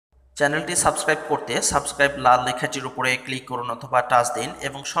চ্যানেলটি সাবস্ক্রাইব করতে সাবস্ক্রাইব লাল লেখাটির উপরে ক্লিক করুন অথবা টাচ দিন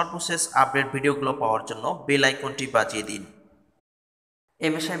এবং সর্বশেষ আপডেট ভিডিওগুলো পাওয়ার জন্য বেল আইকনটি বাজিয়ে দিন।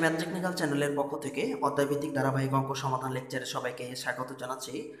 এমএসআই ম্যাথ টেকনিক্যাল চ্যানেলের পক্ষ থেকে অধ্যায়ভিত্তিক ধারাবাহিক অঙ্ক সমাধান লেকচারে সবাইকে স্বাগত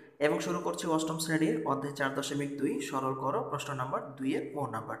জানাচ্ছি এবং শুরু করছি অষ্টম শ্রেণীর অধ্যায় 4.2 সরল করো প্রশ্ন নাম্বার 2 এর 4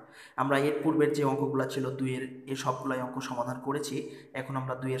 নাম্বার। আমরা এর পূর্বের যে অঙ্কগুলো ছিল 2 এর এই সবগুলাই অঙ্ক সমাধান করেছি। এখন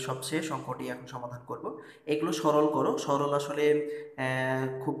আমরা 2 এর সবশেষ অঙ্কটি এখন সমাধান করব। এগুলো সরল করো, সরল আসলে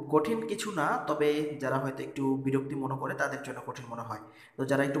খুব কঠিন কিছু না, তবে যারা হয়তো একটু বিরক্তি মনে করে তাদের জন্য কঠিন মনে হয়। তো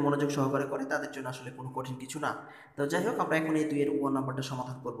যারা একটু মনোযোগ সহকারে করে তাদের জন্য আসলে কোনো কঠিন কিছু না। তো যাই হোক, আমরা এখন এই 2 এর 1 নাম্বারটা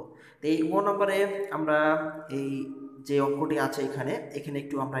সমাধান করব। তো এই 1 নম্বরে আমরা এই যে অঙ্কটি আছে এখানে এখানে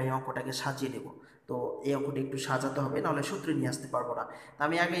একটু আমরা এই অঙ্কটাকে সাজিয়ে নেব। তো এই অঙ্কটি একটু সাজাতে হবে, নাহলে সূত্রে নিয়ে আসতে পারবো না। তো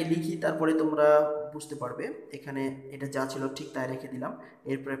আমি আগে লিখি, তারপরে তোমরা বুঝতে পারবে। এখানে এটা যা ছিল ঠিক তাই রেখে দিলাম,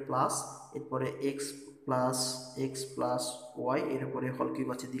 এরপরে প্লাস, এরপরে এক্স প্লাস ওয়াই, এর উপরে হল কিউব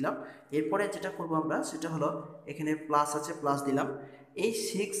আছে দিলাম। এরপরে যেটা করব আমরা সেটা হলো এখানে প্লাস আছে, প্লাস দিলাম। এই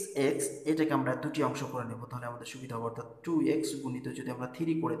 6x এটাকে আমরা দুটি অংশ করে নেব, তাহলে আমাদের সুবিধা হবে। অর্থাৎ 2x গুণিত যদি আমরা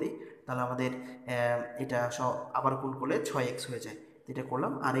 3 করে দিই তাহলে আমাদের এটা আবার গুণ করলে 6x হয়ে যায়। এটা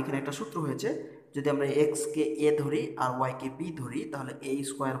করলাম। আর এখানে একটা সূত্র হয়েছে, যদি আমরা x কে a ধরি আর y কে b ধরি তাহলে a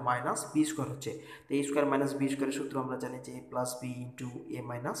square minus B square হচ্ছে। তো a স্কোয়ার মাইনাস বি স্কোয়ারের সূত্র আমরা জানি যে a plus B into A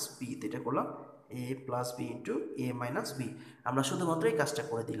minus B. এটা করলাম a plus B into A minus B. আমরা শুধুমাত্র এই কাজটা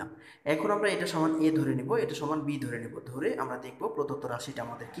করে দিলাম। এখন আমরা এটা সমান a ধরে নিব, এটা সমান b ধরে নিব, ধরে আমরা দেখব প্রদত্ত রাশিটা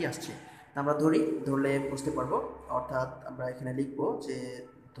আমাদের কি আসছে। আমরা ধরলে বুঝতে পারবো। অর্থাৎ আমরা এখানে লিখব যে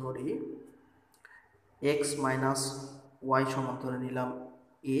ধরি x মাইনাস ওয়াই সমান ধরে নিলাম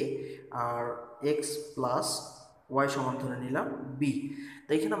a, R x plus Y সমান ধরে নিলাম b। তো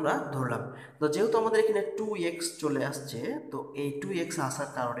এখানে আমরা ধরলাম। তো যেহেতু আমাদের এখানে 2x চলে আসছে, তো এই 2x আসার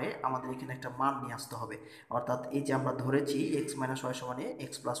কারণে আমাদের এখানে একটা মান নিয়ে আসতে হবে। অর্থাৎ এই যে আমরা ধরেছি x মাইনাস ওয়াই সমান a,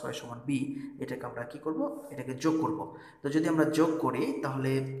 x প্লাস ওয়াই সমান b, এটাকে আমরা কি করব, এটাকে যোগ করব। তো যদি আমরা যোগ করি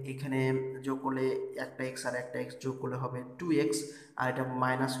তাহলে এখানে যোগ করলে একটা x আর একটা x যোগ করলে হবে 2x, আর এটা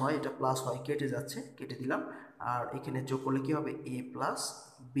মাইনাস হয়, এটা প্লাস হয়, কেটে যাচ্ছে, কেটে দিলাম। আর এখানে যোগ করলে কি হবে, a প্লাস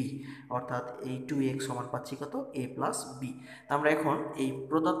বি। অর্থাৎ এই 2x সমান পাচ্ছি কত, a প্লাস বি। আমরা এখন এই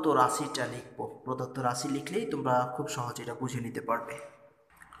প্রদত্ত রাশিটা লিখব। প্রদত্ত রাশি লিখলেই তোমরা খুব সহজে এটা বুঝে নিতে পারবে।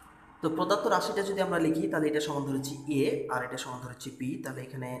 তো প্রদত্ত রাশিটা যদি আমরা লিখি তাহলে এটা সমান ধরেছি a, আর এটা সমান ধরেছি b। তাহলে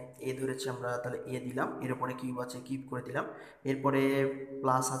এখানে a ধরেছি আমরা, তাহলে a দিলাম, এর উপরে কিউব আছে কিউব করে দিলাম। এরপরে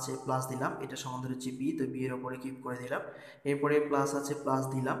প্লাস আছে প্লাস দিলাম, এটা সমান ধরেছি b, তো b এর উপরে কিউব করে দিলাম। এরপরে প্লাস আছে প্লাস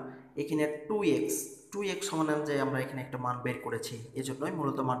দিলাম। এখানে 2x সমান যে আমরা এখানে একটা মান বের করেছি, এজন্যই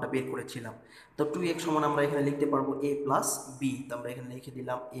মূলত মানটা বের করেছিলাম। তো 2x সমান আমরা এখানে লিখতে পারবো a প্লাস বি। তো আমরা এখানে লিখে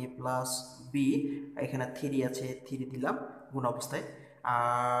দিলাম a প্লাস বি। এখানে 3 আছে, 3 দিলাম গুণ অবস্থায়।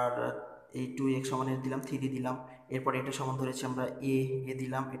 আর এই 2x সমান দিলাম, 3 দিলাম। এরপর এটা সমান ধরেছি আমরা এ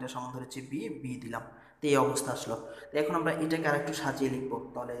দিলাম, এটা সমান ধরেছি বি দিলাম। তো এই অবস্থা আসলো। তো এখন আমরা এটাকে আর একটু সাজিয়ে লিখবো,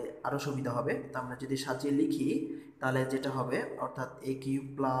 তাহলে আরও সুবিধা হবে। তো আমরা যদি সাজিয়ে লিখি তাহলে যেটা হবে, অর্থাৎ a cube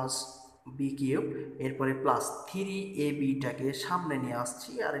plus B cube, এরপরে প্লাস 3ab-টাকে সামনে নিয়ে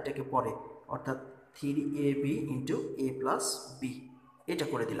আসছি আর এটাকে পরে, অর্থাৎ 3ab into a plus B, এটা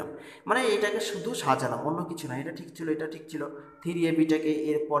করে দিলাম। মানে এটাকে শুধু সাজালাম, অন্য কিছু না। এটা ঠিক ছিল, এটা ঠিক ছিল, 3ab-টাকে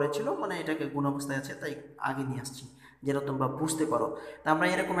এর পরে ছিল, মানে এটাকে গুণ অবস্থায় আছে তাই আগে নিয়ে আসছি, যেন তোমরা বুঝতে পারো। তা আমরা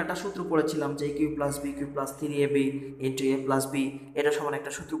এরকম একটা সূত্র পড়েছিলাম যে Q plus B Q plus 3ab into এ প্লাস বি, এটা সমান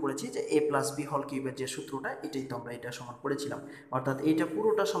একটা সূত্র পড়েছি যে এ প্লাস বি হল কিউবের যে সূত্রটা, এটাই তো আমরা এটা সমান পড়েছিলাম। অর্থাৎ এইটা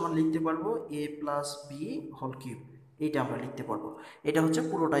পুরোটা সমান লিখতে পারবো এ প্লাস বি হল কিউব, এইটা আমরা লিখতে পারবো। এটা হচ্ছে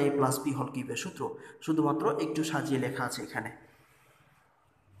পুরোটা এ প্লাস বি হল কিউবের সূত্র, শুধুমাত্র একটু সাজিয়ে লেখা আছে এখানে।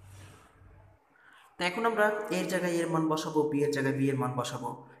 তো এখন আমরা এর জায়গায় এর মান বসাবো, বি এর জায়গায় বি এর মান বসাবো।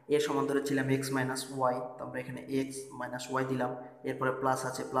 এর সমান ধরেছিলাম এক্স মাইনাস ওয়াই, তো আমরা এখানে এক্স মাইনাস ওয়াই দিলাম। এরপরে প্লাস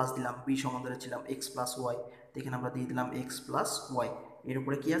আছে প্লাস দিলাম, বি সমান ধরেছিলাম এক্স প্লাস ওয়াই, তো এখানে আমরা দিয়ে দিলাম এক্স প্লাস ওয়াই। এর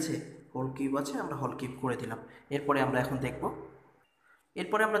উপরে কি আছে, হোল কিউব আছে, আমরা হোল কিউব করে দিলাম। এরপরে আমরা এখন দেখব,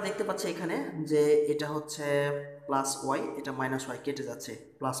 এরপরে আমরা দেখতে পাচ্ছি এখানে যে এটা হচ্ছে প্লাস ওয়াই, এটা মাইনাস ওয়াই, কেটে যাচ্ছে,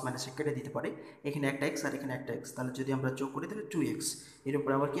 প্লাস মাইনাসে কেটে দিতে পারে। এখানে একটা এক্স আর এখানে একটা এক্স, তাহলে যদি আমরা যোগ করি তাহলে 2x। এর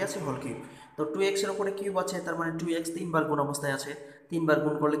উপরে আবার কি আছে, হোল কিউব। তো 2x এর উপরে কিউব আছে, তার মানে 2x 3 বার গুণ অবস্থায় আছে। 3 বার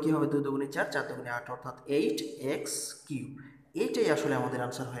গুণ করলে কি হবে, 2 দুগুণে 4, 4 দুগুণে 8, অর্থাৎ 8x কিউব। এইটাই আসলে আমাদের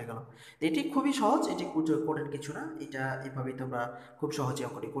আনসার হয়ে গেল। তো এটি খুবই সহজ, এটি কঠিন কিছু না, এটা এভাবেই তোমরা খুব সহজে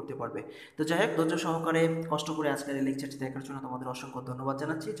অঙ্কটি করতে পারবে। তো যাই হোক, ধৈর্য সহকারে কষ্ট করে আজকের এই লেকচারটি দেখার জন্য তোমাদের অসংখ্য ধন্যবাদ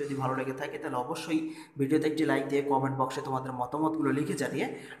জানাচ্ছি। যদি ভালো লেগে থাকে তাহলে অবশ্যই ভিডিওতে একটি লাইক দিয়ে কমেন্ট বক্সে তোমাদের মতামতগুলো লিখে জানিয়ে,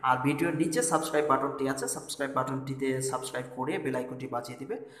 আর ভিডিওর নিচে সাবস্ক্রাইব বাটনটি আছে, সাবস্ক্রাইব বাটনটিতে সাবস্ক্রাইব করে বেল আইকনটি বাজিয়ে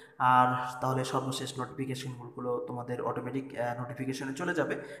দিবে। আর তাহলে সর্বশেষ নোটিফিকেশনগুলো তোমাদের অটোমেটিক নোটিফিকেশনে চলে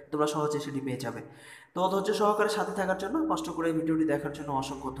যাবে, তোমরা সহজে সেটি পেয়ে যাবে। তো ধৈর্য সহকারে সাথে থাকার জন্য, কষ্ট করে করে ভিডিওটি দেখার জন্য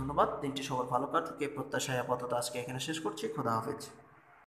অসংখ্য ধন্যবাদ। দিনটি সবার ভালো কাটুক এই প্রত্যাশায় আপাতত আজকে এখানে শেষ করছি। খোদা হাফেজ।